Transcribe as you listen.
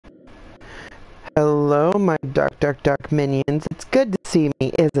Hello, my dark minions. It's good to see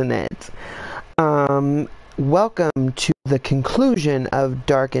me, isn't it? Welcome to the conclusion of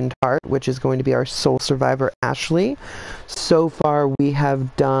Darkened Heart, which is going to be our sole survivor, Ashley. So far, we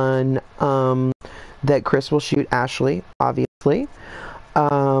have done that Chris will shoot Ashley, obviously.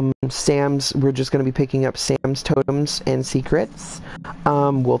 We're just going to be picking up Sam's totems and secrets.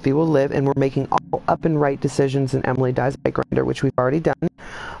 Wolfie will live, and we're making all up and right decisions, and Emily dies by grinder, which we've already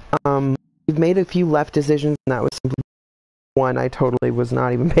done. We've made a few left decisions, and that was simply one I totally was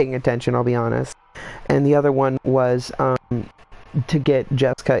not even paying attention, I'll be honest. And the other one was to get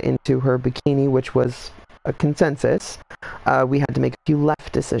Jessica into her bikini, which was a consensus. We had to make a few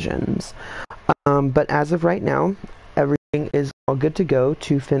left decisions. But as of right now, everything is all good to go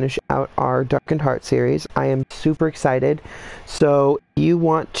to finish out our Darkened Heart series. I am super excited. So if you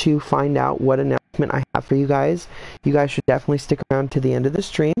want to find out what announcement I have for you guys should definitely stick around to the end of the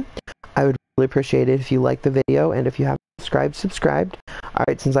stream. I would really appreciate it if you like the video, and if you haven't subscribed.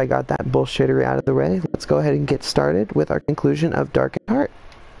 Alright, since I got that bullshittery out of the way, let's go ahead and get started with our conclusion of Darkened Heart.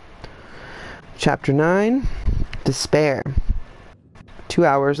 Chapter 9, Despair. 2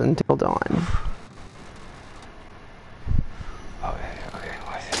 hours until dawn.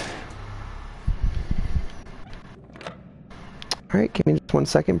 Alright, give me just 1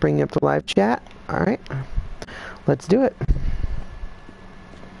 second, bringing up the live chat. Alright, let's do it.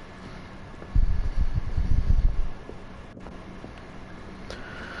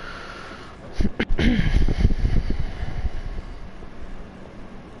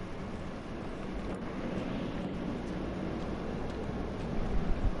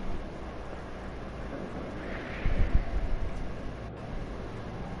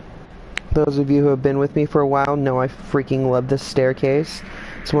 Those of you who have been with me for a while know I freaking love this staircase.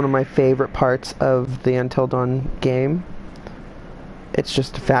 It's one of my favorite parts of the Until Dawn game. It's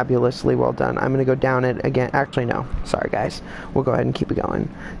just fabulously well done. I'm going to go down it again. Actually, no. Sorry, guys. We'll go ahead and keep it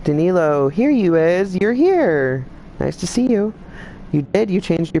going. Danilo, here you is. You're here. Nice to see you. You did? You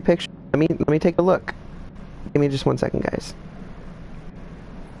changed your picture. Let me take a look. Give me just 1 second, guys.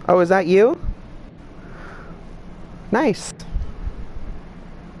 Oh, is that you? Nice.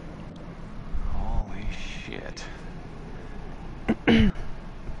 Holy shit.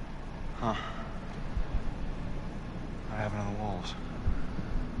 Huh. What happened to the wolves?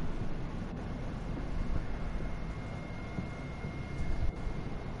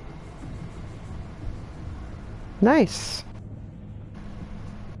 Nice.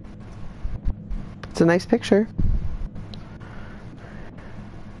 It's a nice picture.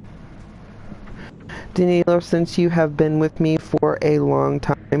 Danilo, since you have been with me for a long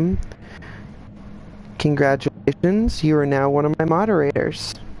time, congratulations. You are now one of my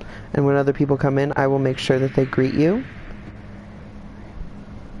moderators. And when other people come in, I will make sure that they greet you.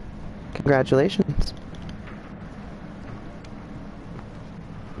 Congratulations.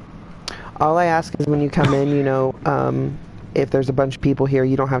 All I ask is when you come in, you know, if there's a bunch of people here,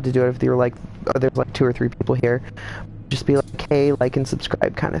 you don't have to do it if there's like 2 or 3 people here. Just be like, hey, like and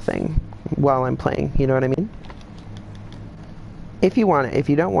subscribe kind of thing while I'm playing. You know what I mean? If you want it. If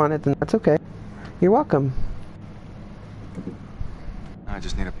you don't want it, then that's okay. You're welcome. I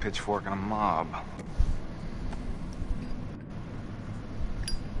just need a pitchfork and a mob.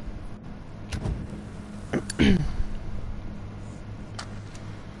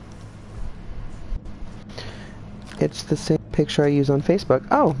 It's the same picture I use on Facebook.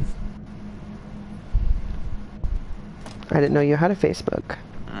 Oh. I didn't know you had a Facebook.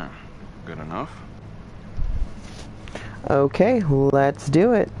 Good enough. Okay, let's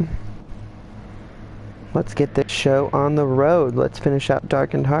do it. Let's get this show on the road. Let's finish out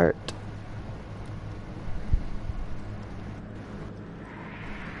Darkened Heart.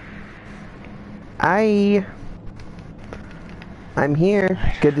 I'm here.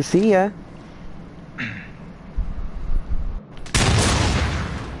 Good to see ya.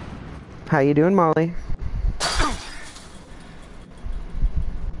 How you doing, Molly?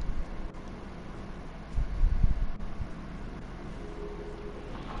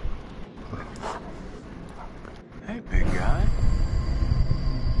 Hey, big guy.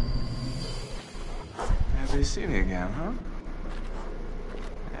 Happy to see me again, huh?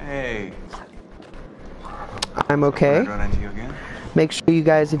 Hey. I'm okay. Run into you again? Make sure you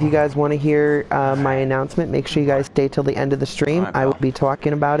guys, if you guys want to hear my announcement, make sure you guys stay till the end of the stream. I will be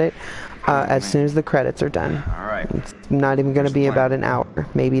talking about it as soon as the credits are done. All right. It's not even going to be about an hour,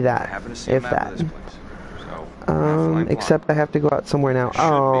 maybe that, if that. Except I have to go out somewhere now.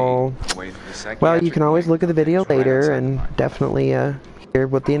 Oh. Well, you can always look at the video later and definitely hear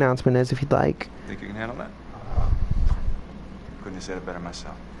what the announcement is if you'd like. Think you can handle that? Couldn't have said it better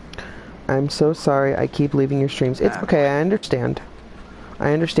myself. I'm so sorry I keep leaving your streams. It's okay, I understand.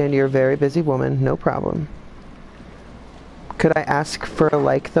 I understand you're a very busy woman, no problem. Could I ask for a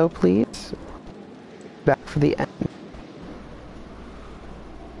like though, please? Back for the end.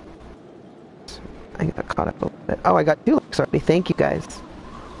 I got caught up a little bit. Oh, I got 2 likes already. Thank you guys.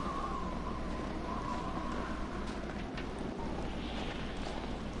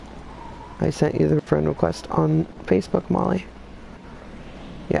 I sent you the friend request on Facebook, Molly.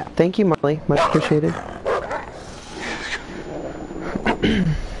 Yeah, thank you, Molly. Much appreciated.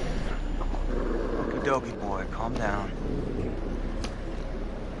 Okie boy, calm down.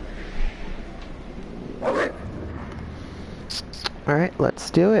 Alright, let's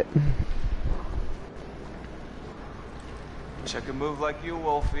do it. Check a move like you,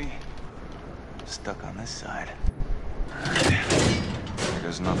 Wolfie. Stuck on this side.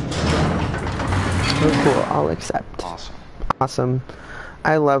 There's nothing. Oh, cool. I'll accept. Awesome. Awesome.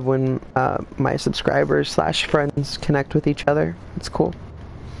 I love when my subscribers / friends connect with each other. It's cool.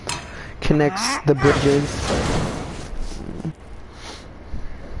 Connects the bridges.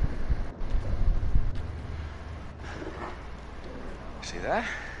 See that?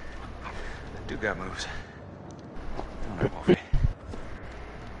 Do got moves. Don't I, Wolfie?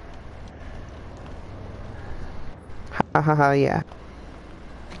 Ha ha ha, yeah.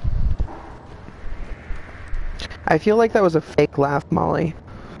 I feel like that was a fake laugh, Molly.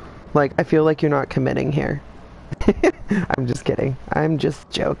 Like, I feel like you're not committing here. I'm just kidding. I'm just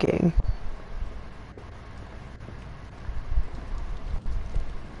joking.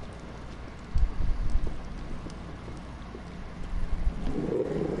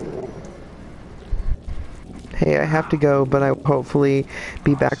 Hey, I have to go, but I will hopefully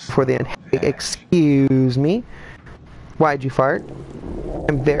be back before the end. Hey, excuse me. Why'd you fart?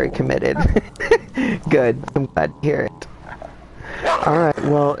 I'm very committed. Good. I'm glad to hear it. Alright,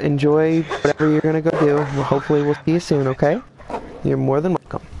 well, enjoy whatever you're gonna go do. Well, hopefully we'll see you soon, okay? You're more than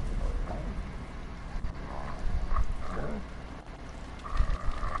welcome.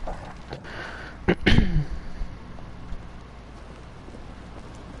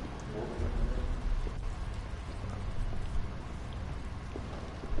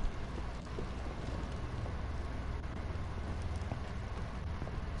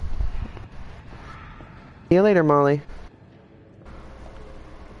 See you later, Molly.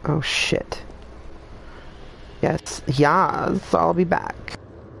 Oh, shit. Yes, I'll be back.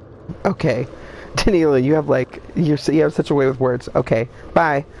 Okay. Danila, you have like, you have such a way with words. Okay,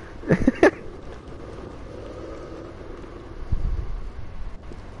 bye.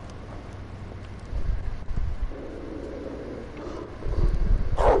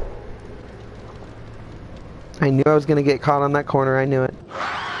 I knew I was gonna get caught on that corner, I knew it.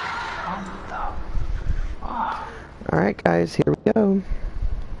 Alright guys, here we go.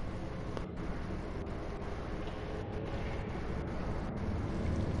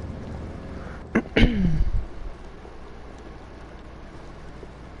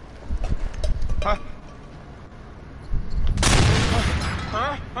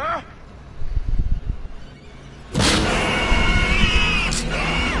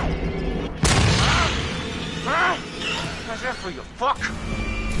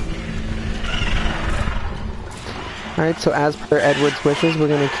 Alright, so as per Edward's wishes, we're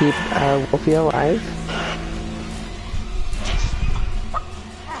gonna keep Wolfie alive.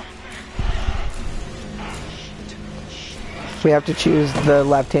 We have to choose the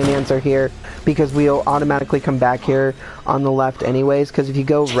left-hand answer here because we'll automatically come back here on the left anyways, because if you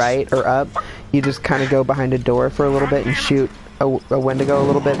go right or up, you just kind of go behind a door for a little bit and shoot a Wendigo a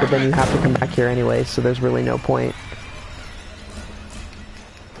little bit, but then you have to come back here anyways, so there's really no point.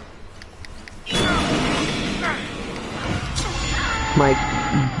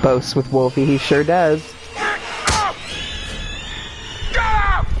 Mike boasts with Wolfie, he sure does.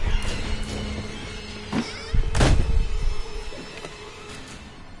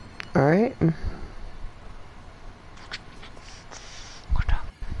 Alright.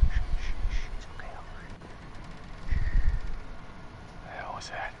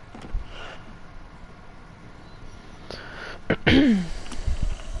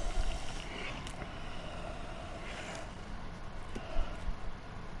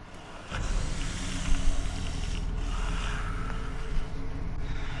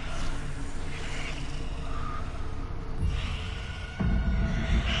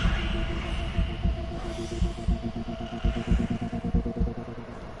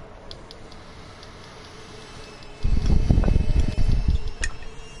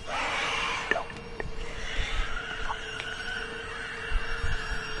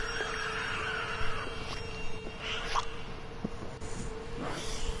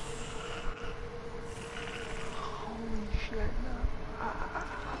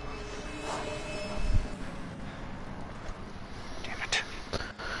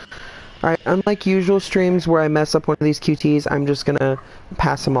 Alright, unlike usual streams where I mess up one of these QTs, I'm just gonna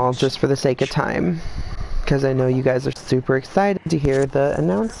pass them all just for the sake of time. Because I know you guys are super excited to hear the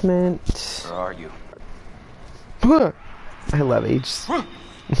announcement. Where are you? I love it. He just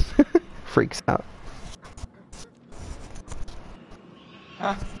freaks out.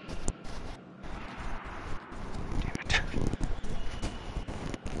 Huh? Damn it.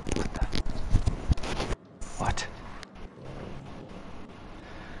 What?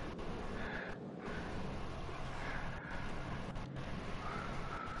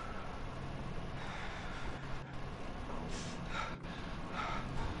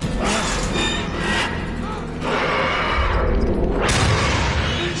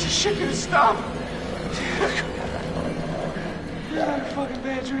 Is this shit gonna stop? Is that a fucking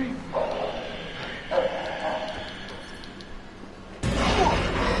bad dream?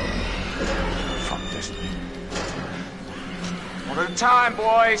 Fuck this. One at a time,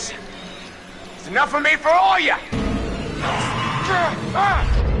 boys. It's enough of me for all ya!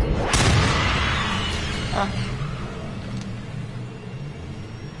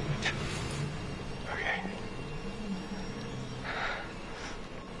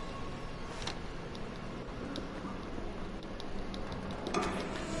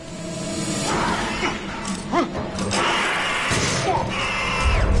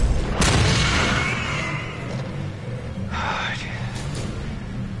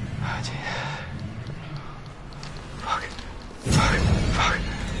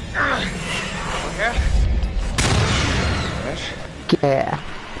 Okay. Yeah.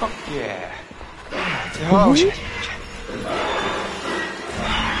 Fuck yeah. Oh, shit.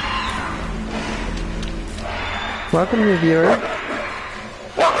 Welcome, new viewer.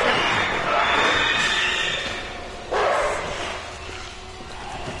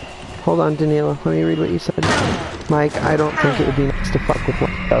 Hold on, Danilo. Let me read what you said. Mike, I don't think it would be nice to fuck with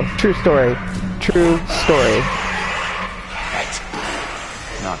one, though. True story. True story. Right.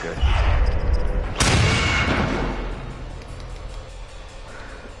 Not good.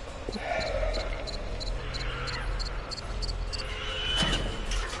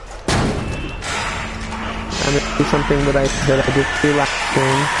 I'm gonna do something that I did do last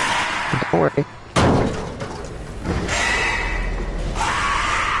stream. But don't worry.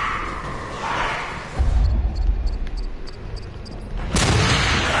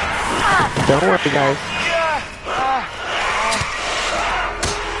 Don't worry, guys.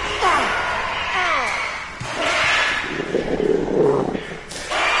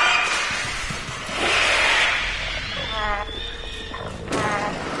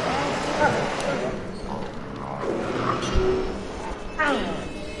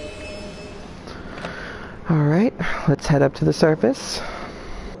 Alright, let's head up to the surface.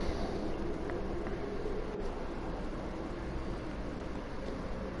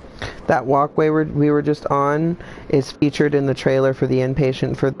 That walkway we were just on is featured in the trailer for the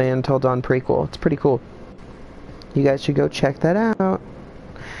Inpatient for the Until Dawn prequel. It's pretty cool. You guys should go check that out.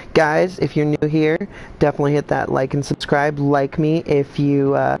 Guys, if you're new here, definitely hit that like and subscribe. Like me if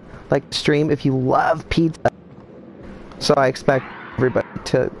you like the stream, if you love pizza. So I expect everybody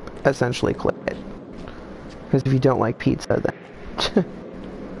to essentially click it. Because if you don't like pizza, then...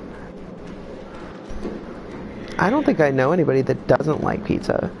 I don't think I know anybody that doesn't like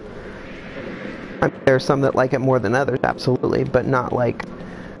pizza. I mean, there are some that like it more than others, absolutely, but not like,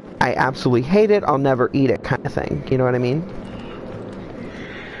 I absolutely hate it, I'll never eat it kind of thing. You know what I mean?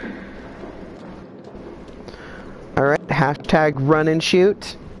 Alright, hashtag run and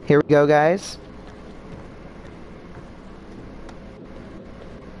shoot. Here we go, guys.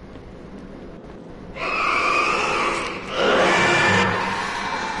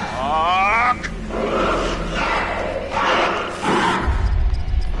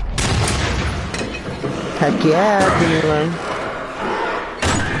 Heck yeah, Danilo.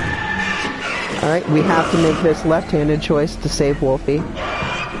 Alright, we have to make this left-handed choice to save Wolfie.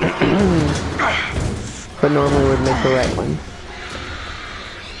 But normally would make the right one.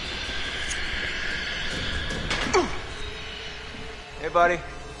 Hey, buddy.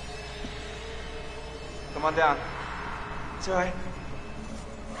 Come on down. It's alright.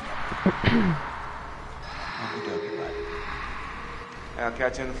 Okie dokie, bud. Hey, I'll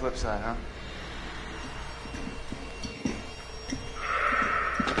catch you on the flip side, huh?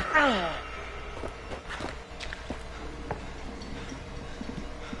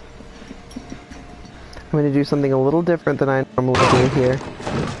 I'm going to do something a little different than I normally do here.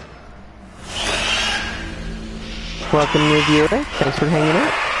 Welcome, new viewer. Thanks for hanging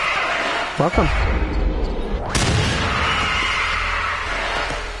out. Welcome.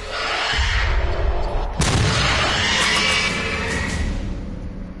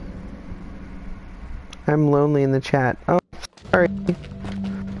 I'm lonely in the chat. Oh, sorry.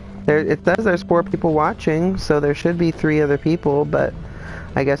 It says there's 4 people watching, so there should be 3 other people, but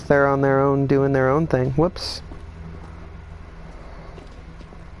I guess they're on their own doing their own thing. Whoops.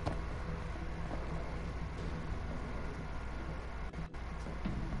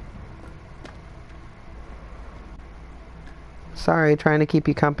 Sorry, trying to keep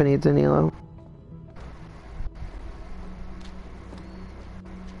you company, Danilo.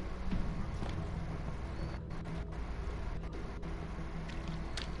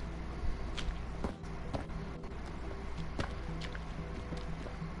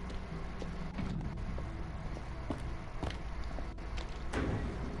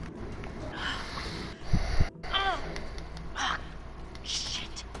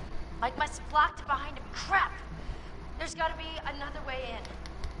 Mike must have blocked it behind him. Crap! There's gotta be another way in.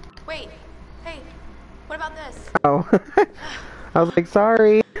 Wait. Hey, what about this? Oh. I was like,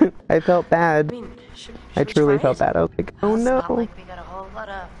 sorry. I felt bad. I mean, I truly felt bad. I was like, oh It's no. not like we got a whole lot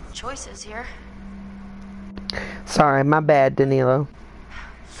of choices here. Sorry, my bad, Danilo.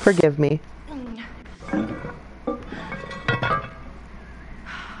 Forgive me.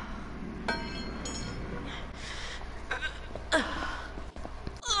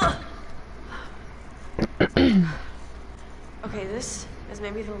 Okay, this is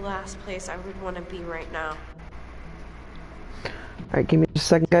maybe the last place I would want to be right now. Alright, give me just a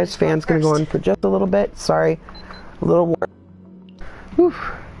second, guys. Fan's gonna go on for just a little bit. Sorry. A little warm. Whew.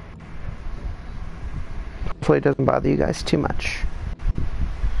 Hopefully it doesn't bother you guys too much.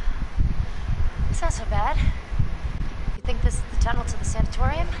 It's not so bad. You think this is the tunnel to the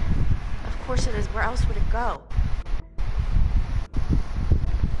sanatorium? Of course it is. Where else would it go?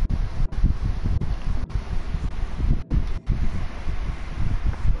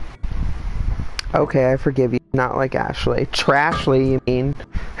 Okay, I forgive you. Not like Ashley. Trashly, you mean?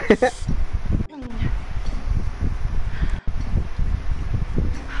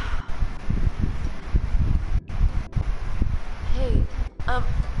 Hey,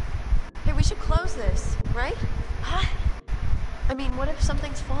 we should close this, right? Huh? I mean, what if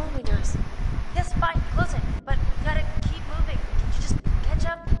something's following us? Yes, fine, close it. But we gotta keep moving. Can you just catch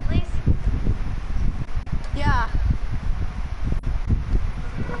up, please? Yeah.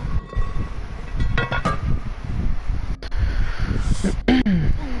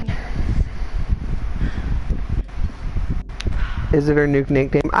 Is it her new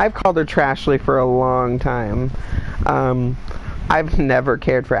nickname? I've called her Trashly for a long time. I've never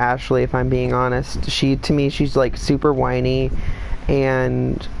cared for Ashley, if I'm being honest. To me, she's like super whiny,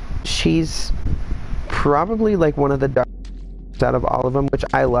 and she's probably like one of the darkest out of all of them, which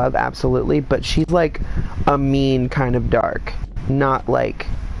I love, absolutely, but she's like a mean kind of dark, not like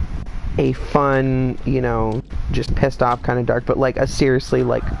a fun, you know, just pissed off kind of dark, but like a seriously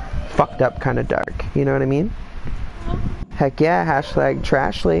like fucked up kind of dark. You know what I mean? Heck yeah, hashtag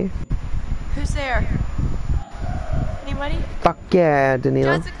Trashly. Who's there? Anybody? Fuck yeah,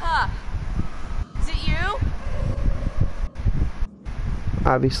 Danilo. Jessica! Is it you?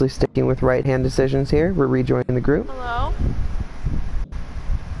 Obviously sticking with right-hand decisions here. We're rejoining the group. Hello?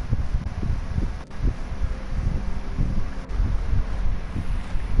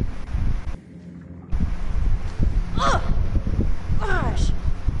 Ugh! Gosh!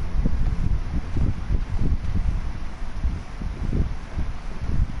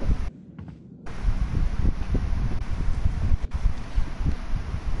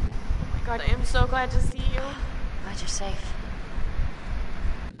 God, I am so glad to see you. Glad you're safe.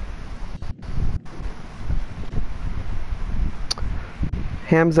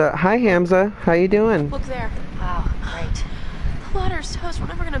 Hamza. Hi, Hamza. How you doing? Look there. Wow, great. The ladder's toast. We're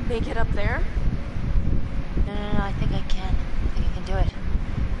never gonna make it up there. No, I think I can. I think I can do it.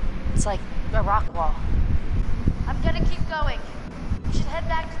 It's like a rock wall. I'm gonna keep going. We should head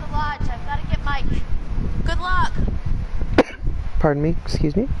back to the lodge. I've gotta get Mike. Good luck. Pardon me.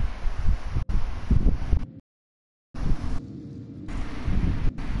 Excuse me.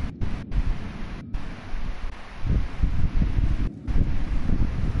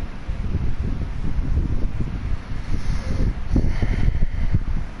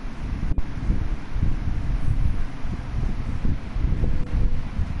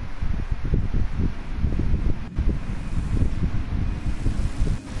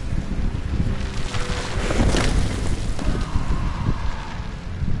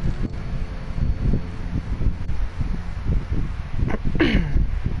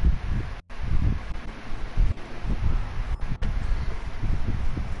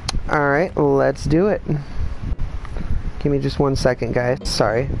 Alright, let's do it. Give me just 1 second, guys.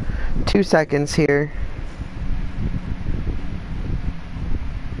 Sorry. 2 seconds here.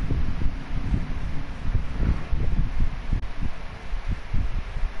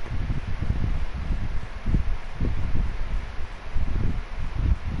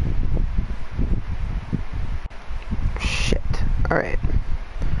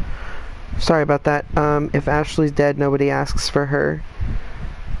 Sorry about that. If Ashley's dead, nobody asks for her.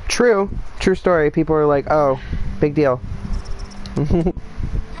 True story. People are like, oh, big deal.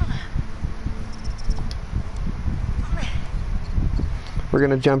 We're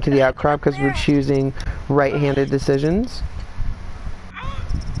gonna jump to the outcrop because we're choosing right-handed decisions.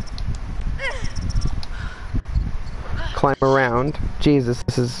 Climb around. Jesus,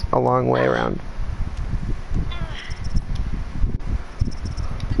 this is a long way around.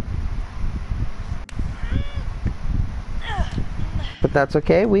 But that's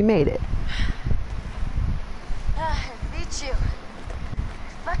okay, we made it. Beat you.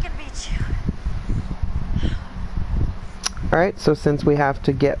 Fucking beat you. Alright, so since we have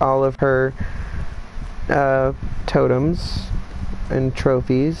to get all of her totems and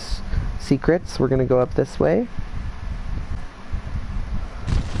trophies, secrets, we're gonna go up this way.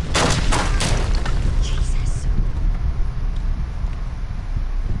 Jesus.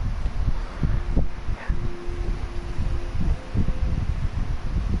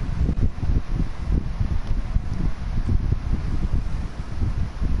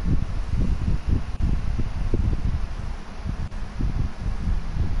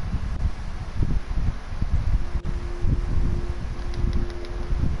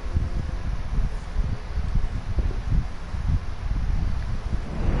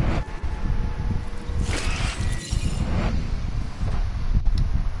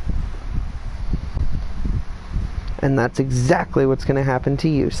 And that's exactly what's gonna happen to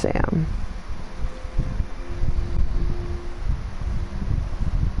you, Sam.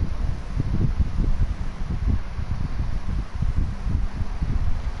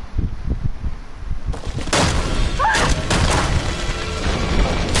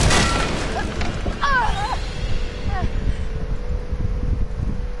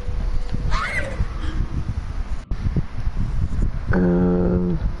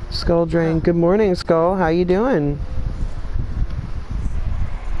 Skull Drain. Good morning, Skull. How you doing?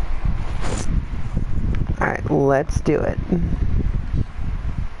 Alright, let's do it.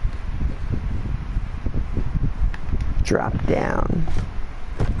 Drop down.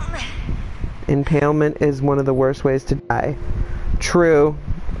 Impalement is one of the worst ways to die. True,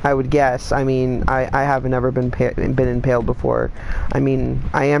 I would guess. I mean, I haven't ever been impaled before. I mean,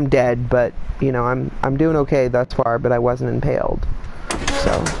 I am dead, but you know, I'm doing okay thus far. But I wasn't impaled,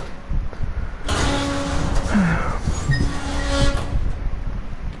 so.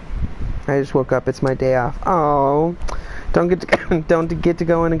 I just woke up. It's my day off. Oh, don't get to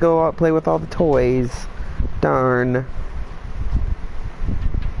go in and go out play with all the toys. Darn. Okay.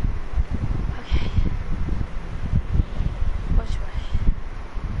 Which way?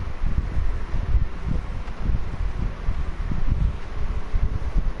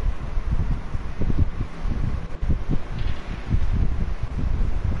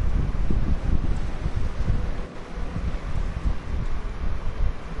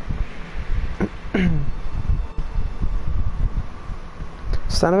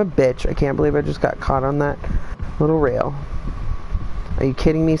 Son of a bitch. I can't believe I just got caught on that little rail. Are you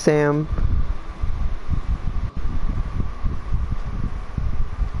kidding me, Sam?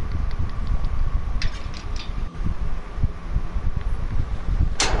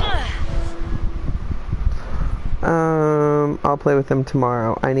 I'll play with them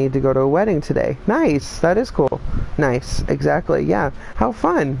tomorrow. I need to go to a wedding today. Nice. That is cool. Nice. Exactly. Yeah. How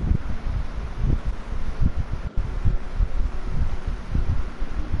fun.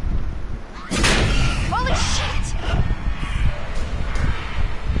 Holy shit!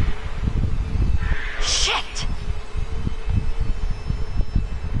 Shit!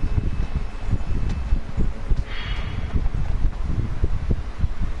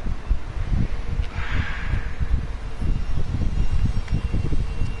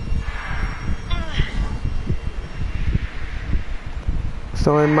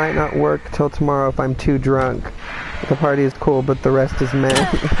 So I might not work till tomorrow if I'm too drunk. The party is cool, but the rest is meh.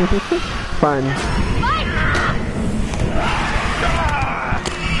 Fun.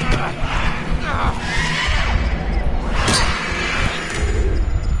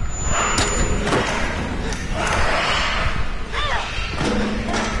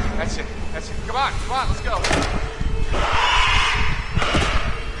 That's it. That's it. Come on, let's go.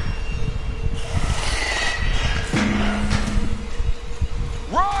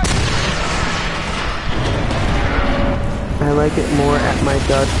 Run! I like it more at my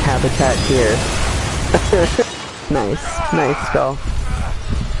dark habitat here. Nice, Skull.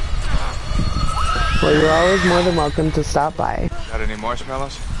 Well, you're always more than welcome to stop by. Got any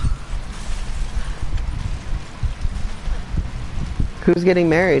marshmallows? Who's getting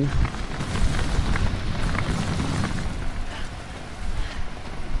married?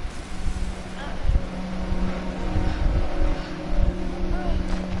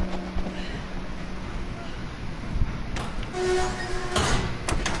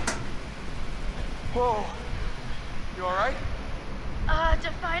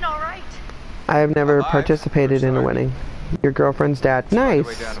 have never Alive? participated in a wedding. Your girlfriend's dad. Find a way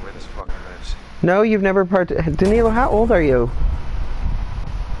Nice. down to where this fucker lives. No, you've never Danilo, how old are you?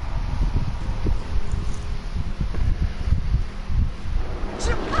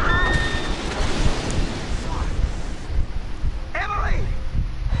 Emily!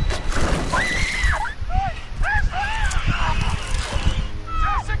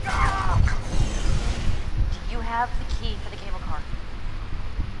 Jessica! Do you have the key for the cable car?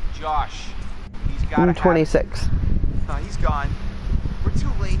 Josh, he's got. I'm 26. No, he's gone. We're too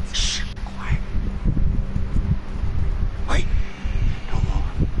late. Shh, quiet. Wait. No more.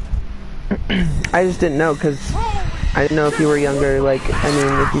 I just didn't know because I didn't know if you were younger. Like, I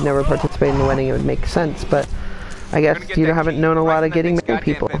mean, if you never participated in a wedding, it would make sense. But I guess you haven't known a lot of getting married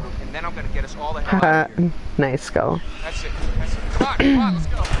people. And then I'm gonna get us all the hell out of here. Nice, Skull. That's it. That's it. Come on, let's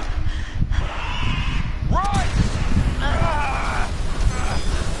go. Run!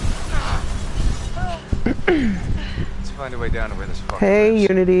 Let's find a way down to where this fucker Hey, lives.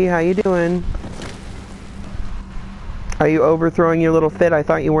 Unity, how you doing? Are you overthrowing your little fit? I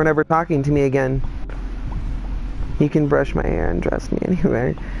thought you weren't ever talking to me again. You can brush my hair and dress me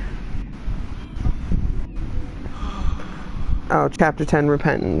anyway. Oh, chapter 10,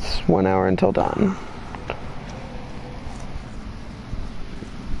 Repentance. 1 hour until dawn.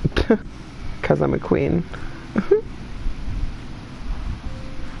 Because I'm a queen.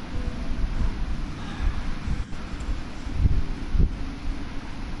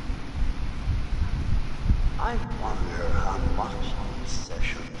 I wonder how much these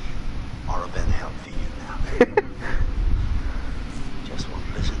sessions are been helping you now. Just won't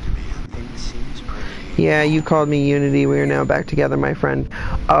listen to me and things seems pretty. Yeah, you called me Unity. We are now back together, my friend.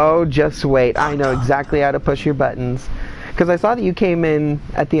 Oh, just wait. I know exactly how to push your buttons. Because I saw that you came in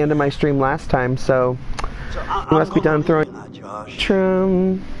at the end of my stream last time, so you must be done throwing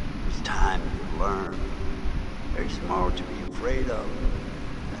trim. It's time you learn. There's more to be afraid of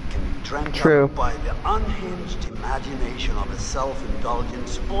that can be dreamt True. up by the unhinged imagination of a self-indulgent,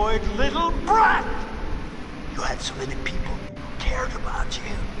 spoiled little brat. You had so many people who cared about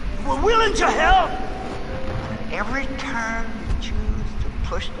you, who were willing to help. And every turn you choose to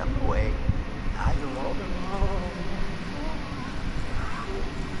push them away, now you're all alone.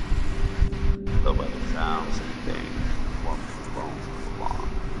 Though by the sounds of things, won't be alone for long.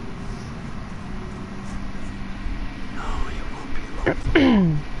 No, you won't be alone for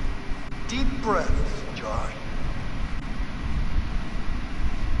long. Deep breaths, Josh.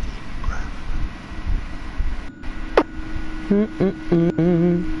 Deep breath.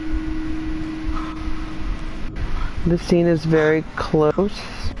 The scene is very close.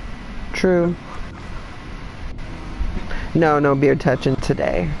 True. No beard touching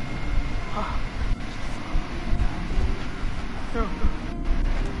today.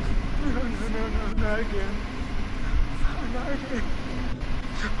 Not again. Not again.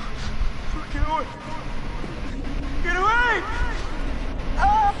 Get away! Get away!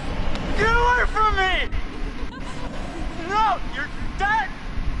 Ah! Get away from me! No! You're dead!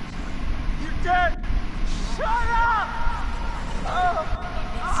 You're dead! Shut up!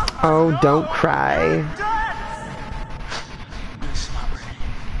 Oh, don't cry. Dead!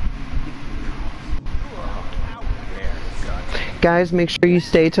 Guys, make sure you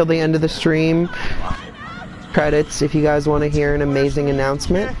stay till the end of the stream. Credits if you guys want to hear an amazing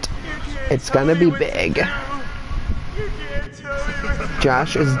announcement. It's gonna be big.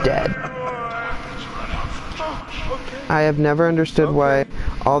 Josh is dead. I have never understood why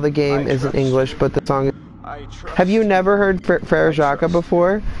all the game is in English, but the song is... Have you never heard Frere Jacques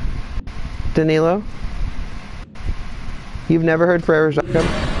before? Danilo? You've never heard Frere Jacques?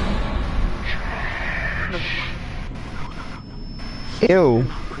 Ew.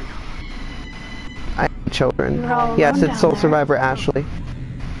 I hate children. Yes, it's Soul Survivor Ashley.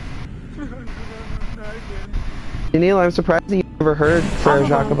 Neil, I'm surprised that you've never heard Frere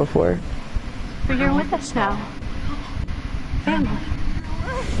Jacques before. But you're with us now. Family.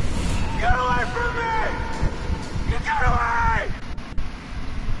 Get away from me! Get away!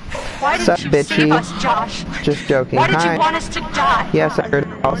 Why Sup, did you bitchy? save us, Josh? Just joking. Why did Hi. you want us to die? Yes, I heard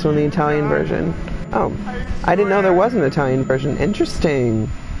it also in the Italian version. Oh, I didn't know there was an Italian version. Interesting.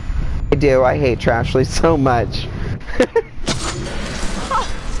 I do. I hate Trashly so much.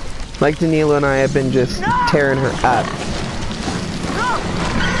 Like Danilo and I have been just tearing her up.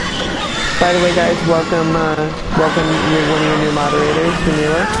 By the way, guys, welcome one of your new moderators,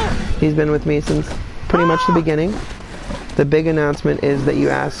 Danilo. He's been with me since pretty much the beginning. The big announcement is that you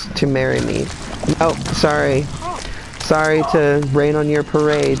asked to marry me. Oh, sorry. Sorry to rain on your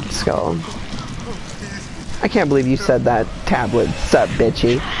parade, Skull. I can't believe you said that, tablet. Sup,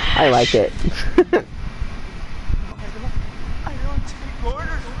 bitchy. I like it. I don't take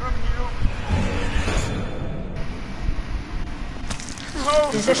orders from you.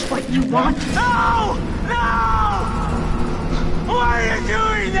 No! Is this what you want? No! No! Why are you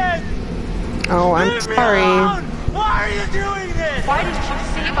doing this? Oh, I'm Leave me sorry. alone! Why are you doing this? Why did you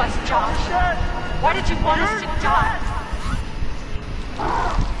save us, Josh? Why did you want us to die?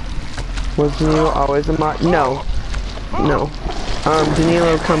 Was Danilo always a mod? No. No.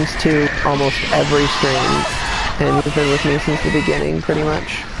 Danilo comes to almost every stream, and he's been with me since the beginning, pretty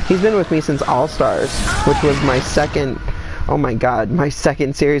much. He's been with me since All Stars, which was my second, oh my god, my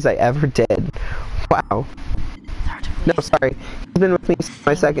second series I ever did. Wow. No, sorry. He's been with me since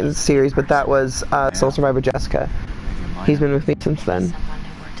my second series, but that was Soul Survivor Jessica. He's been with me since then. Someone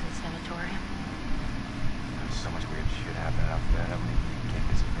who worked in the sanatorium. There's so much weird shit happening out there that we can't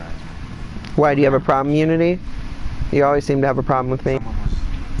be surprised. Why, do you have a problem, Unity? You always seem to have a problem with me. Someone was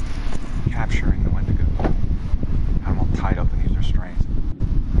capturing the Wendigo. Had them all tied up in these restraints.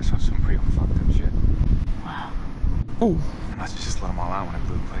 I saw some real fucked up shit. Wow. Ooh. I must have just let them all out when I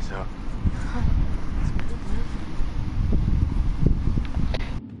blew the place up.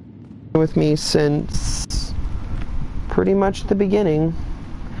 With me since pretty much the beginning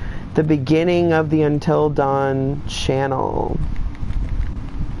of the Until Dawn channel.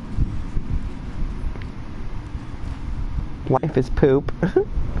 Life is poop.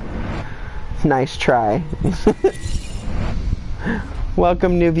 Nice try.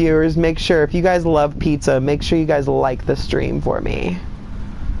 Welcome, new viewers. Make sure, if you guys love pizza, make sure you guys like the stream for me,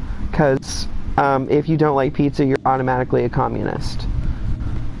 because if you don't like pizza, you're automatically a communist.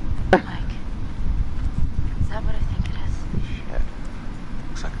 Mike. Is that what I think it is? Shit.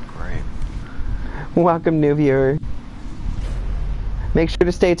 Looks like a grave. Welcome, new viewer. Make sure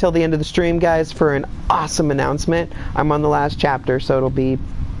to stay till the end of the stream, guys, for an awesome announcement. I'm on the last chapter, so it'll be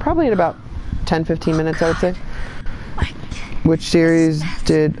probably in about 10-15 minutes, I would say. Mike. Which series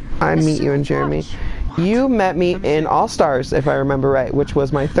did I meet you in, Jeremy? You met me in All Stars, if I remember right, which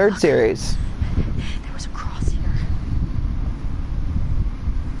was my third series. There was a cross here.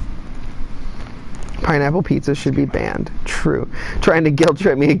 Pineapple pizza should be banned. True. Trying to guilt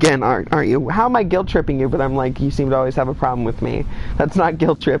trip me again, aren't you? How am I guilt tripping you? But I'm like, you seem to always have a problem with me. That's not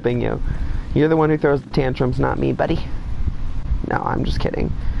guilt tripping you. You're the one who throws the tantrums, not me, buddy. No, I'm just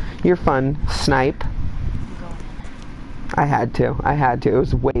kidding. You're fun, Snipe. I had to. It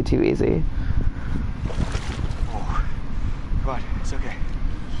was way too easy. Oh. But it's okay.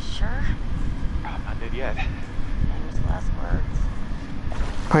 Sure? I'm not dead yet. Famous last words.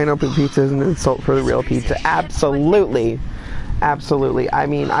 Pineapple pizza is an insult for the real pizza. Absolutely. Absolutely. I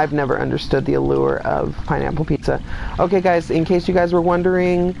mean, I've never understood the allure of pineapple pizza. Okay, guys, in case you guys were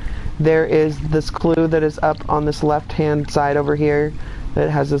wondering, there is this clue that is up on this left-hand side over here that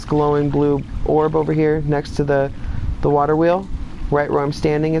has this glowing blue orb over here next to the water wheel, right where I'm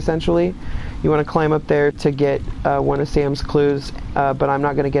standing, essentially. You want to climb up there to get one of Sam's clues, but I'm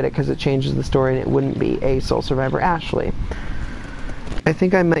not going to get it because it changes the story and it wouldn't be a Soul Survivor Ashley. I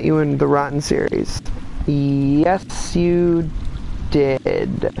think I met you in the Rotten series. Yes, you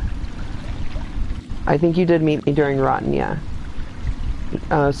did. I think you did meet me during Rotten, yeah.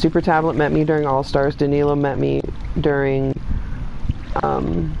 Super Tablet met me during All Stars. Danilo met me during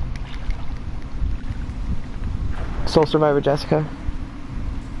Soul Survivor Jessica.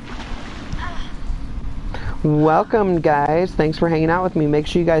 Welcome, guys. Thanks for hanging out with me. Make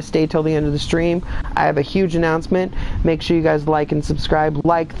sure you guys stay till the end of the stream. I have a huge announcement. Make sure you guys like and subscribe.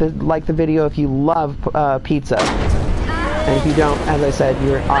 Like the video if you love pizza. And if you don't, as I said,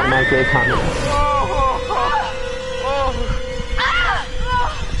 you're automatically a communist.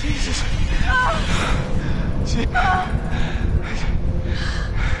 Jesus.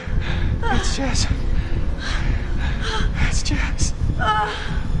 It's Jess. It's Jess.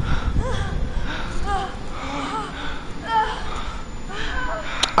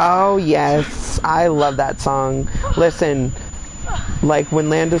 Oh yes, I love that song. Listen, like when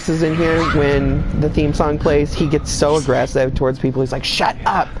Landis is in here, when the theme song plays, he gets so aggressive towards people. He's like, shut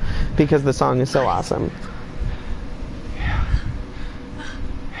up, because the song is so awesome.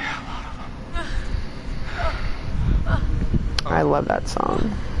 I love that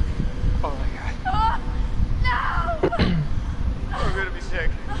song. Oh my god. No! I'm gonna be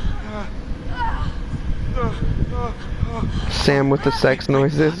sick. Sam with the sex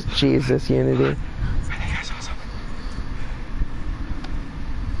noises. Jesus, Unity. I think I saw something.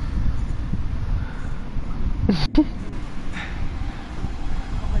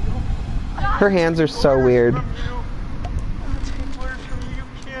 Her hands are so weird. Hey,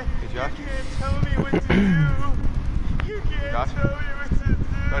 Josh? You can't tell me what to do.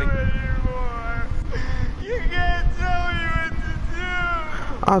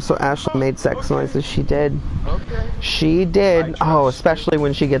 Also, Ashley made sex noises. She did. Okay. She did. I Oh, trust especially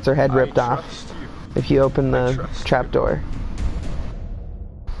when she gets her head ripped I off. trust you. If you open the trust trap you. door.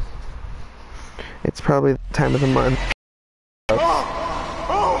 It's probably the time of the month. What's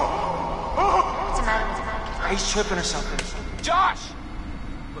the matter? He's tripping or something. Josh!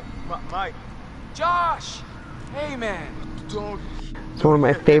 Mike. Josh! Hey, man. Don't. It's one of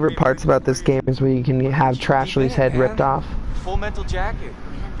my favorite parts about this game is when you can have Trashley's head ripped off. Full mental jacket.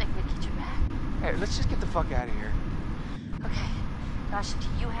 We didn't think we'd get you back. Hey, let's just get the fuck out of here. Okay. Josh, do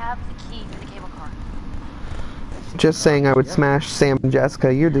you have the key to the cable car? Just saying I would smash Sam and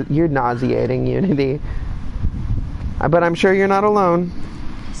Jessica. You're nauseating, Unity. But I'm sure you're not alone.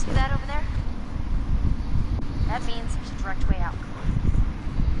 You see that over there? That means there's a direct way out.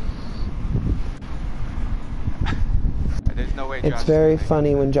 There's no way It's Josh very is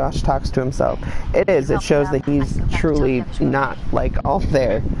funny when Josh talks to himself. It is. It shows that he's truly not like all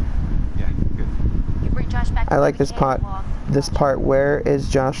there. Yeah, good. You bring Josh back. I like this part. This part. Where is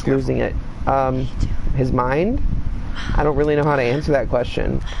Josh losing it? His mind? I don't really know how to answer that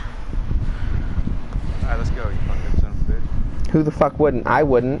question. Alright, let's go, you fucking son of a bitch. Who the fuck wouldn't? I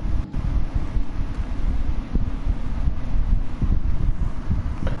wouldn't.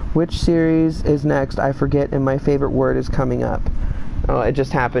 Which series is next? I forget, and my favorite word is coming up. Oh, it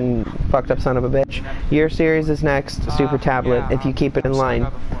just happened. Fucked up son of a bitch. Your series is next, Super Tablet, Yeah, if you keep it in line.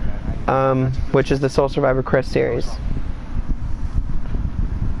 Which is the Soul Survivor Chris series.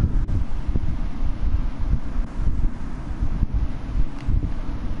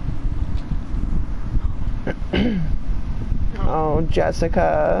 Oh,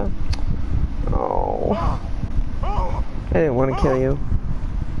 Jessica. Oh. I didn't want to kill you.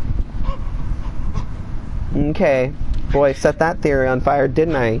 Okay. Boy, set that theory on fire,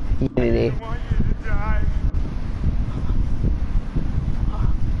 didn't I, Unity?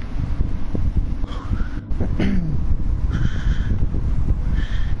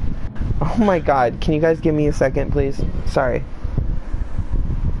 Oh my god, can you guys give me a second, please? Sorry.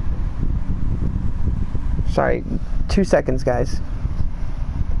 Sorry. 2 seconds, guys.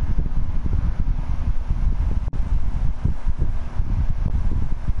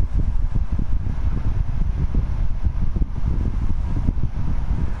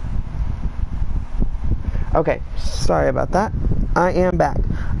 Okay, sorry about that. I am back.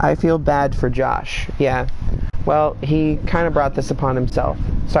 I feel bad for Josh. Yeah. Well, he kind of brought this upon himself.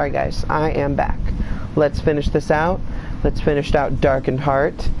 Sorry, guys. I am back. Let's finish this out. Let's finish out Darkened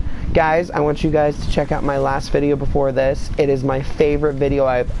Heart. Guys, I want you guys to check out my last video before this. It is my favorite video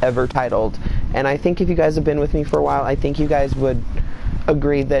I've ever titled. And I think if you guys have been with me for a while, I think you guys would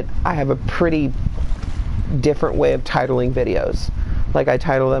agree that I have a pretty different way of titling videos. Like, I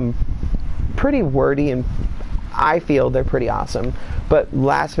title them pretty wordy, and I feel they're pretty awesome. But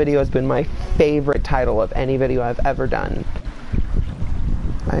last video has been my favorite title of any video I've ever done.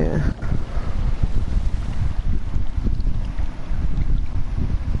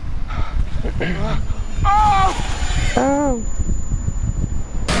 Oh!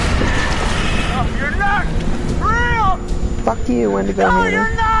 Oh, you're not real! Fuck you, Wendigo. No,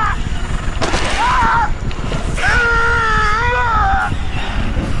 you're not!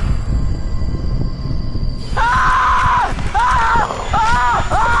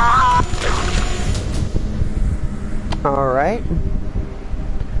 Alright.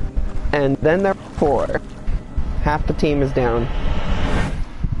 And then there are 4. Half the team is down.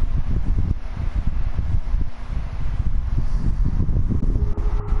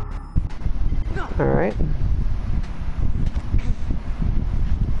 Alright.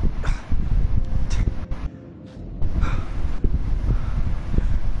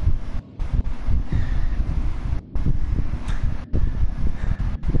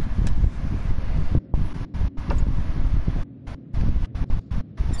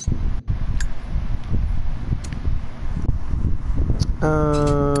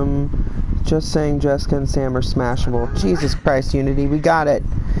 Just saying Jessica and Sam are smashable. Jesus Christ, Unity, we got it.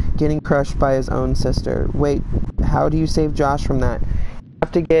 Getting crushed by his own sister. Wait, how do you save Josh from that? You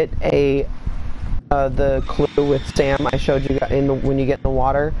have to get the clue with Sam I showed you when you get in the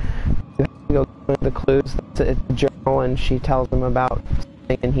water. You have to go with the clues. It's a journal, and she tells him about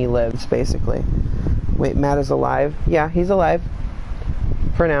something, and he lives, basically. Wait, Matt is alive? Yeah, he's alive.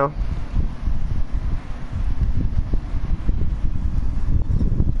 For now.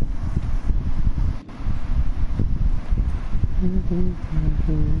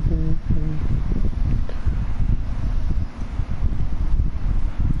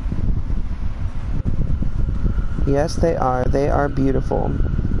 Yes, they are. They are beautiful.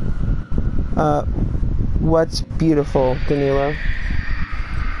 What's beautiful, Danilo?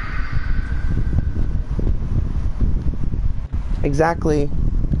 Exactly.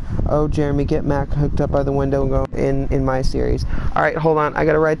 Oh, Jeremy, get Mac hooked up by the window and go in my series. Alright, hold on. I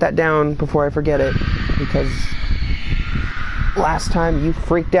gotta write that down before I forget it. Because last time you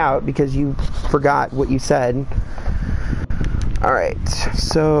freaked out because you forgot what you said. Alright,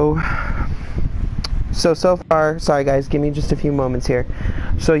 so far, sorry guys, give me just a few moments here.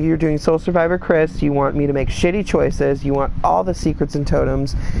 So you're doing Soul Survivor Chris, you want me to make shitty choices, you want all the secrets and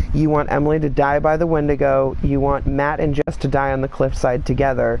totems, you want Emily to die by the Wendigo, you want Matt and Jess to die on the cliffside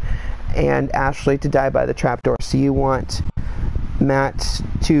together, and Ashley to die by the trapdoor. So you want Matt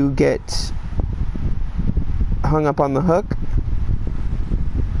to get hung up on the hook.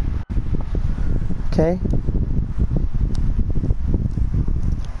 Okay.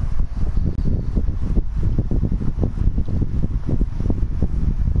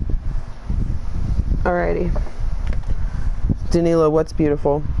 Alrighty. Danilo, what's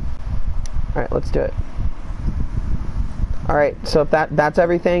beautiful? Alright, let's do it. Alright, so if that's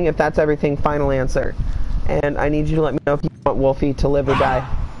everything, final answer. And I need you to let me know if you want Wolfie to live or die.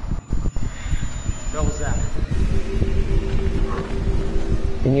 What was that?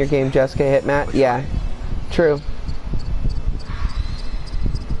 In your game, Jessica hit Matt? Yeah. True.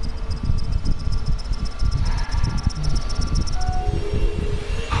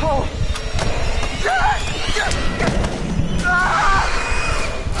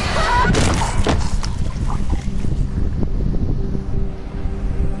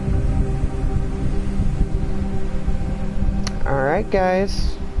 Alright,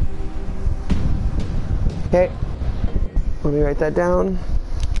 guys. Okay. Let me write that down.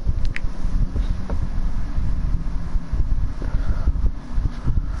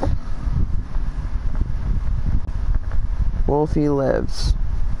 Wolfie lives.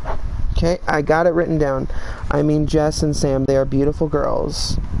 Okay, I got it written down. I mean, Jess and Sam, they are beautiful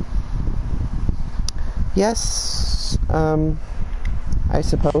girls. Yes, I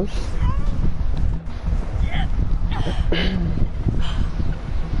suppose.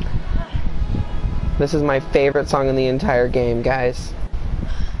 This is my favorite song in the entire game, guys.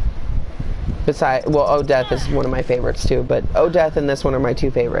 Besides, well, Oh Death is one of my favorites too, but Oh Death and this one are my two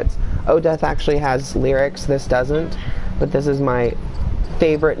favorites. Oh Death actually has lyrics, this doesn't, but this is my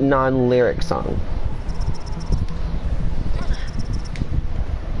favorite non-lyric song.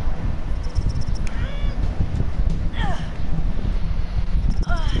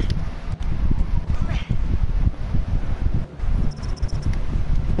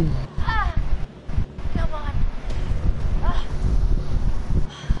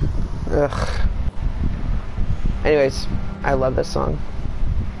 Ugh. Anyways, I love this song.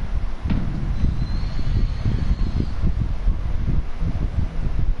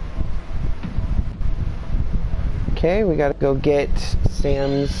 Okay, we gotta go get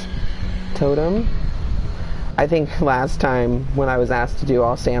Sam's totem. I think last time when I was asked to do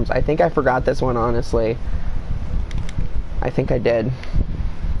all Sam's, I think I forgot this one, honestly. I think I did.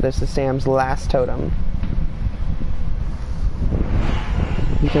 This is Sam's last totem.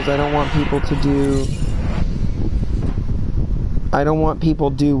 Because I don't want people to do... I don't want people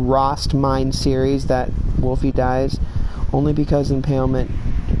to do Rost Mine series that Wolfie dies. Only because impalement,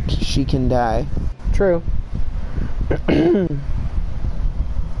 she can die. True.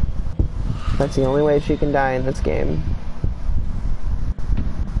 That's the only way she can die in this game.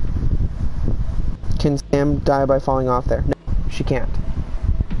 Can Sam die by falling off there? No, she can't.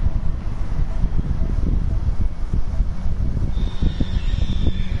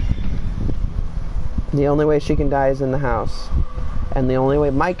 The only way she can die is in the house. And the only way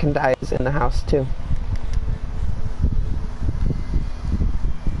Mike can die is in the house, too.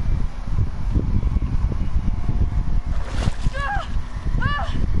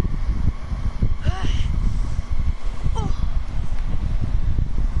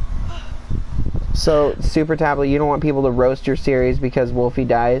 So, Super Tablet, you don't want people to roast your series because Wolfie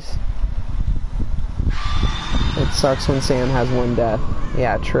dies? It sucks when Sam has one death.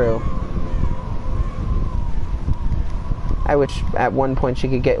 Yeah, true. I wish at one point she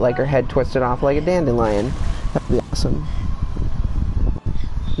could get like her head twisted off like a dandelion. That'd be awesome.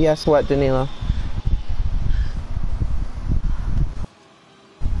 Yes, what, Danilo?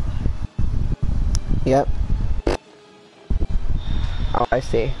 Yep. Oh, I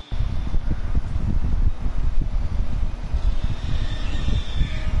see.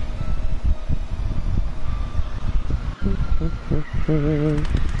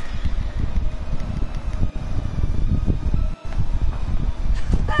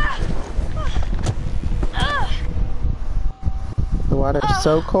 The water's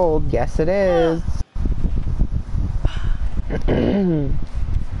so cold. Yes, it is.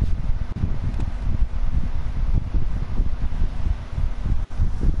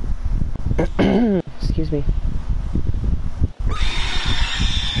 Excuse me.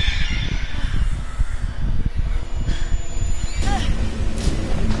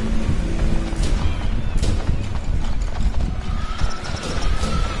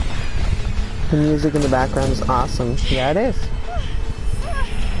 The music in the background is awesome. Yeah, it is.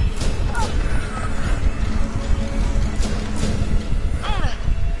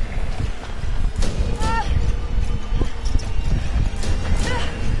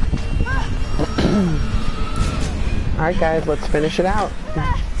 Alright guys, let's finish it out.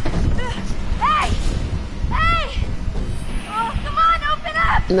 Hey! Hey! Oh, come on, open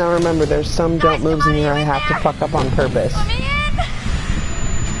up! Now remember, there's some jump moves in here I have to fuck up on purpose. Let me in!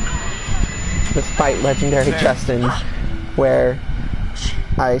 Despite legendary Justin's, where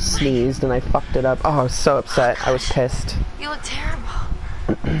I sneezed and I fucked it up. Oh, I was so upset. I was pissed. You look terrible.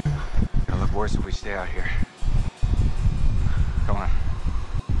 It'll look worse if we stay out here. Come on.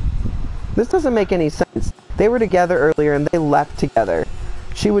 This doesn't make any sense. They were together earlier and they left together.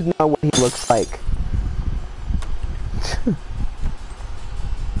 She would know what he looks like.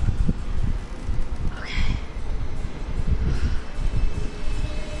 Okay.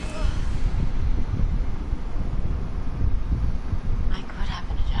 Mike, what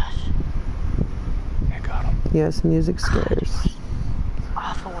happened to Josh? They got him. Yes, music scares.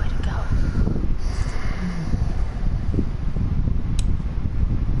 Awful way to go.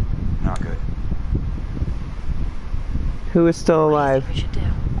 Not good. Who is still What alive? do you think we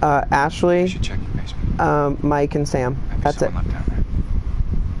should do? Ashley, We should check the basement. Mike, and Sam. Maybe That's it. someone left down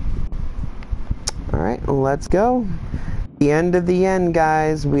there. Alright, let's go. The end of the end,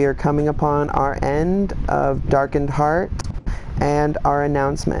 guys. We are coming upon our end of Darkened Heart and our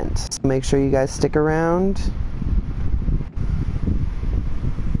announcement. So make sure you guys stick around.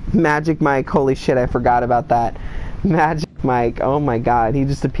 Magic Mike, holy shit, I forgot about that. Magic Mike, oh my god, he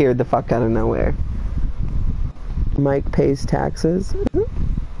just appeared the fuck out of nowhere. Mike pays taxes.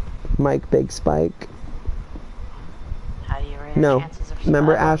 Mike Big Spike. How do you rate No, our chances of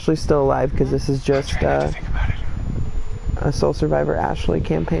remember survival? Ashley's still alive because this is just Try not to think about it. a Soul Survivor Ashley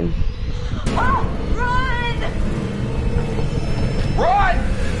campaign. Oh, run! Run!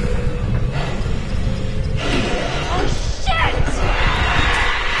 Oh,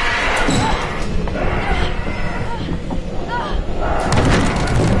 shit!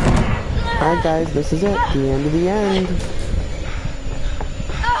 Alright guys, this is it. The end of the end.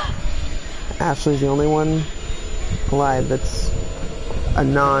 Ashley's the only one alive that's a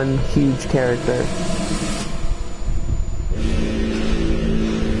non-huge character.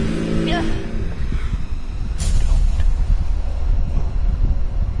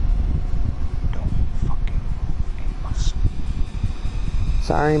 Don't fucking move a muscle.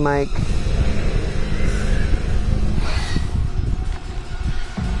 Sorry, Mike.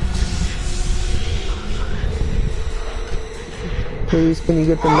 Please, can you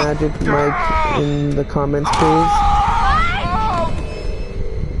get the magic mic in the comments, please?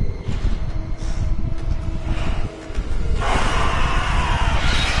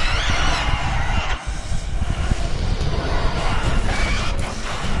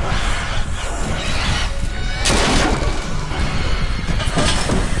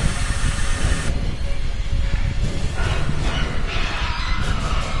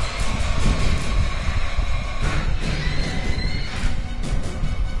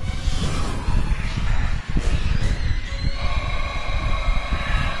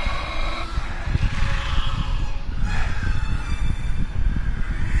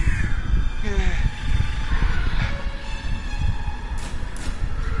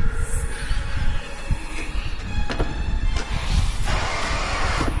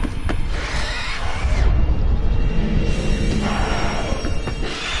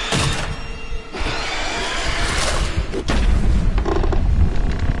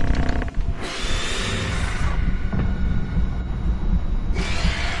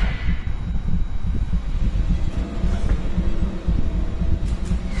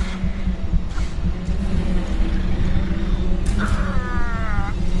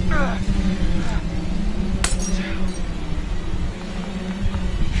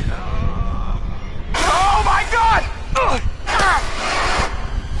 Oh my god!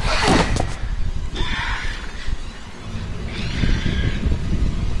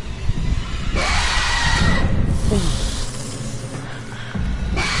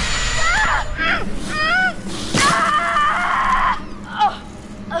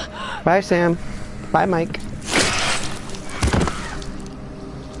 Bye, Sam. Bye, Mike.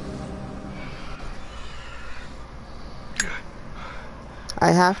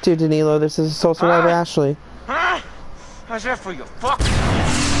 I have to, Danilo. This is Soul Survivor Ashley. Huh? How's that for you? Fuck!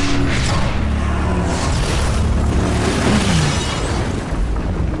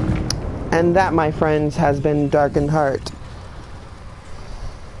 And that, my friends, has been Darkened Heart.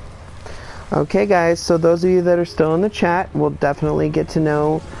 Okay, guys, so those of you that are still in the chat will definitely get to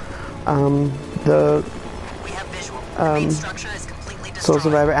know the Soul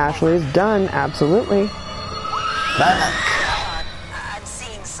Survivor Ashley is done. Absolutely. Fuck. I'm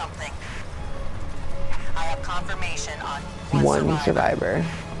seeing something. I have confirmation on One survivor.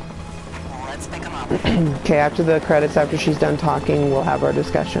 Let's pick him up. Okay, after the credits, after she's done talking, we'll have our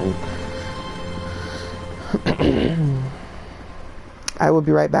discussion. I will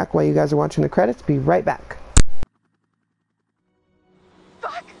be right back while you guys are watching the credits. Be right back.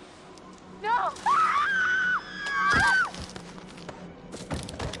 Fuck! No!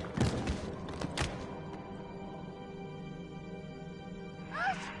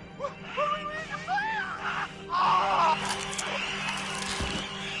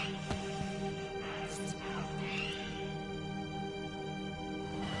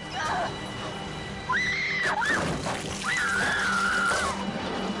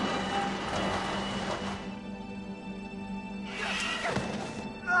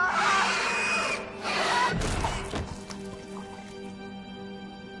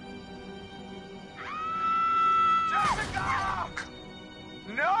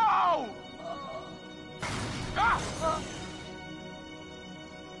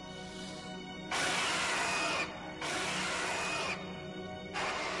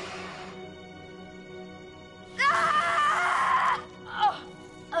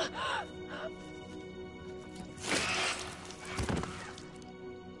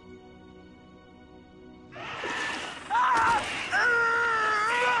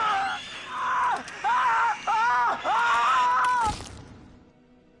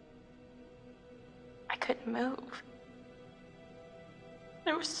 Move.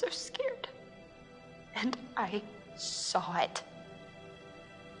 I was so scared. And I saw it.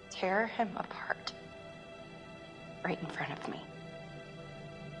 Tear him apart. Right in front of me.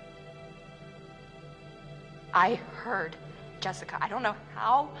 I heard Jessica. I don't know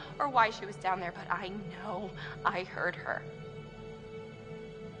how or why she was down there, but I know I heard her.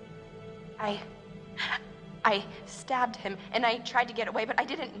 I stabbed him, and I tried to get away, but I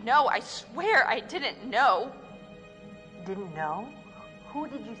didn't know. I swear I didn't know. Didn't know? Who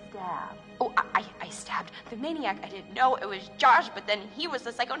did you stab? Oh, I stabbed the maniac. I didn't know it was Josh, but then he was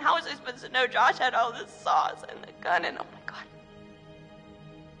the psycho, and how was I supposed to know Josh had all the sauce and the gun, and oh my god.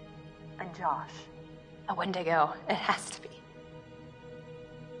 And Josh? A Wendigo. It has to be.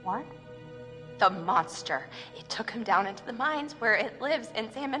 What? The monster. It took him down into the mines where it lives,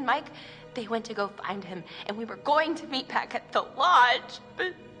 and Sam and Mike, they went to go find him, and we were going to meet back at the lodge,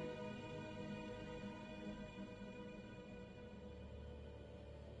 but...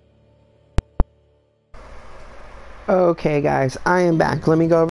 Okay, guys, I am back. Let me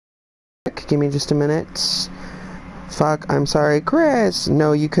go over. Give me just a minute. Fuck, I'm sorry. Chris!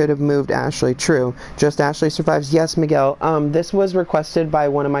 No, you could have moved Ashley. True. Just Ashley survives. Yes, Miguel. This was requested by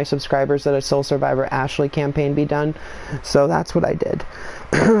one of my subscribers that a Soul Survivor Ashley campaign be done. So that's what I did.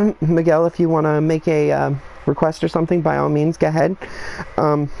 Miguel, if you want to make a request or something, by all means, go ahead.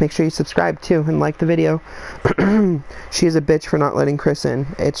 Make sure you subscribe too and like the video. She is a bitch for not letting Chris in.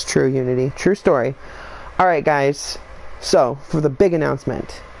 It's true, Unity. True story. Alright, guys. So, for the big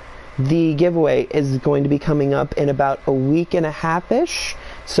announcement. The giveaway is going to be coming up in about a week and a half-ish.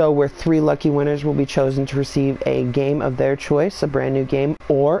 So where 3 lucky winners will be chosen to receive a game of their choice, a brand new game,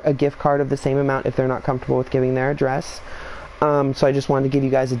 or a gift card of the same amount if they're not comfortable with giving their address. So I just wanted to give you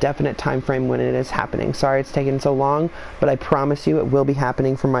guys a definite time frame when it is happening. Sorry it's taken so long, but I promise you it will be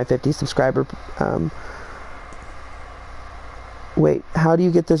happening for my 50 subscriber. Wait, how do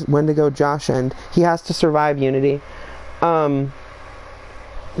you get this Wendigo Josh end? He has to survive, Unity.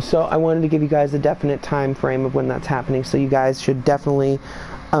 So I wanted to give you guys a definite time frame of when that's happening, so you guys should definitely,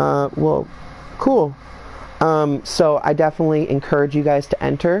 well, cool. So I definitely encourage you guys to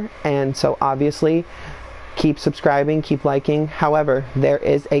enter, and so obviously, keep subscribing, keep liking. However, there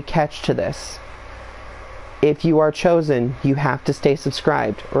is a catch to this. If you are chosen, you have to stay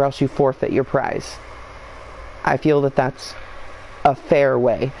subscribed, or else you forfeit your prize. I feel that that's a fair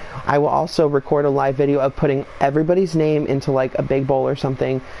way. I will also record a live video of putting everybody's name into like a big bowl or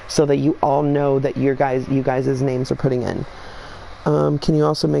something so that you all know that you guys' names are putting in. Can you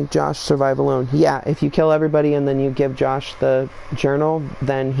also make Josh survive alone? Yeah, if you kill everybody and then you give Josh the journal,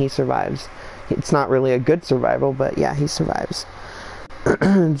 then he survives. It's not really a good survival, but yeah, he survives.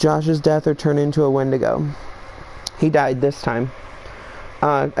 Josh's death or turn into a Wendigo. He died this time.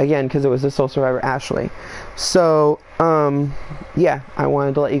 Again, because it was the Soul Survivor Ashley. So, yeah, I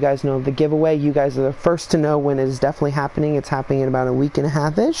wanted to let you guys know the giveaway. You guys are the first to know when it is definitely happening. It's happening in about a week and a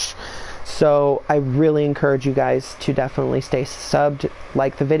half-ish. So I really encourage you guys to definitely stay subbed,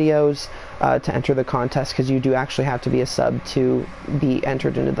 like the videos, to enter the contest, because you do actually have to be a sub to be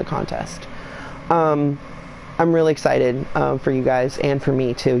entered into the contest. I'm really excited for you guys, and for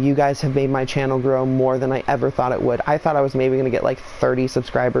me too. You guys have made my channel grow more than I ever thought it would. I thought I was maybe going to get like 30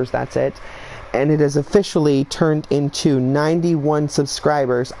 subscribers, that's it. And it has officially turned into 91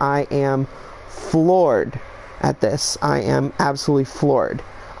 subscribers. I am floored at this. I am absolutely floored.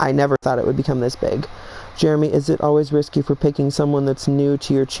 I never thought it would become this big. Jeremy, is it always risky for picking someone that's new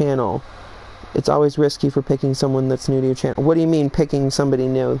to your channel? It's always risky for picking someone that's new to your channel. What do you mean picking somebody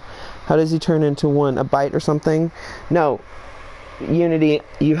new? How does he turn into one? A bite or something? No. Unity,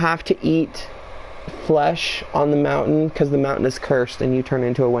 you have to eat flesh on the mountain because the mountain is cursed and you turn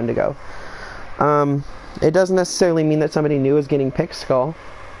into a Wendigo. It doesn't necessarily mean that somebody new is getting picked, Skull.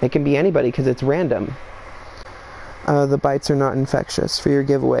 It can be anybody because it's random. The bites are not infectious for your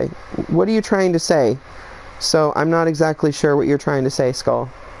giveaway. What are you trying to say? So I'm not exactly sure what you're trying to say, Skull.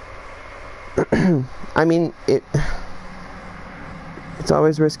 I mean, it's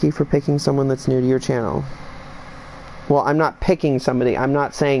always risky for picking someone that's new to your channel. Well, I'm not picking somebody. I'm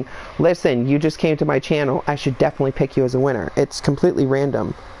not saying, listen, you just came to my channel, I should definitely pick you as a winner. It's completely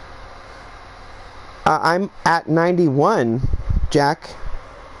random. I'm at 91, Jack.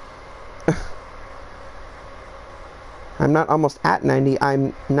 I'm not almost at 90,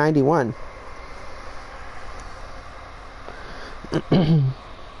 I'm 91.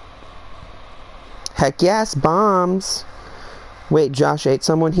 Heck yes, bombs. Wait, Josh ate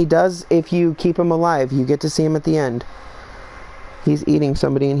someone? He does if you keep him alive. You get to see him at the end. He's eating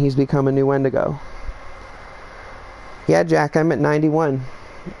somebody and he's become a new Wendigo. Yeah, Jack, I'm at 91.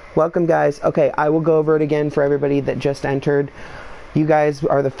 Welcome, guys. Okay, I will go over it again for everybody that just entered. You guys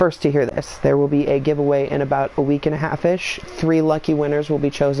are the first to hear this. There will be a giveaway in about a week and a half-ish. 3 lucky winners will be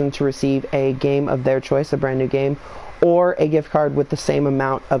chosen to receive a game of their choice, a brand new game, or a gift card with the same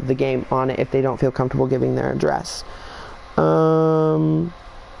amount of the game on it if they don't feel comfortable giving their address. Alright,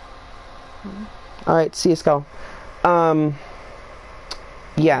 see you, Skull.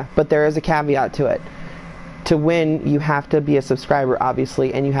 Yeah, but there is a caveat to it. To win, you have to be a subscriber,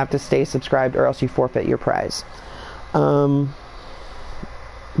 obviously, and you have to stay subscribed or else you forfeit your prize.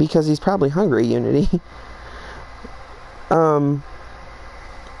 Because he's probably hungry, Unity.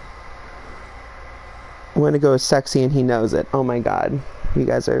 Wendigo is sexy and he knows it. Oh my god. You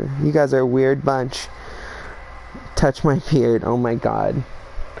guys are a weird bunch. Touch my beard. Oh my god.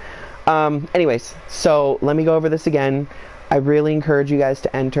 Anyways, so let me go over this again. I really encourage you guys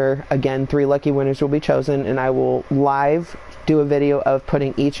to enter. Again, 3 lucky winners will be chosen, and I will live do a video of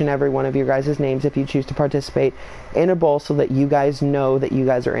putting each and every one of your guys' names, if you choose to participate, in a bowl so that you guys know that you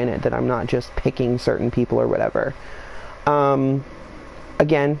guys are in it, that I'm not just picking certain people or whatever.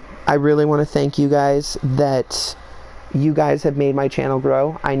 Again, I really want to thank you guys that you guys have made my channel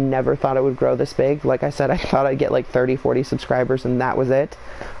grow. I never thought it would grow this big. Like I said, I thought I'd get like 30, 40 subscribers and that was it.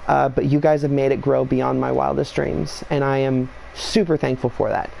 But you guys have made it grow beyond my wildest dreams, and I am super thankful for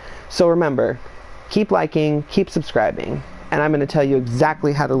that. So remember, keep liking, keep subscribing, and I'm going to tell you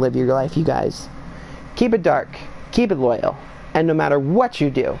exactly how to live your life, you guys. Keep it dark, keep it loyal, and no matter what you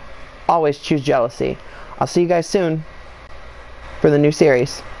do, always choose jealousy. I'll see you guys soon for the new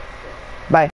series. Bye.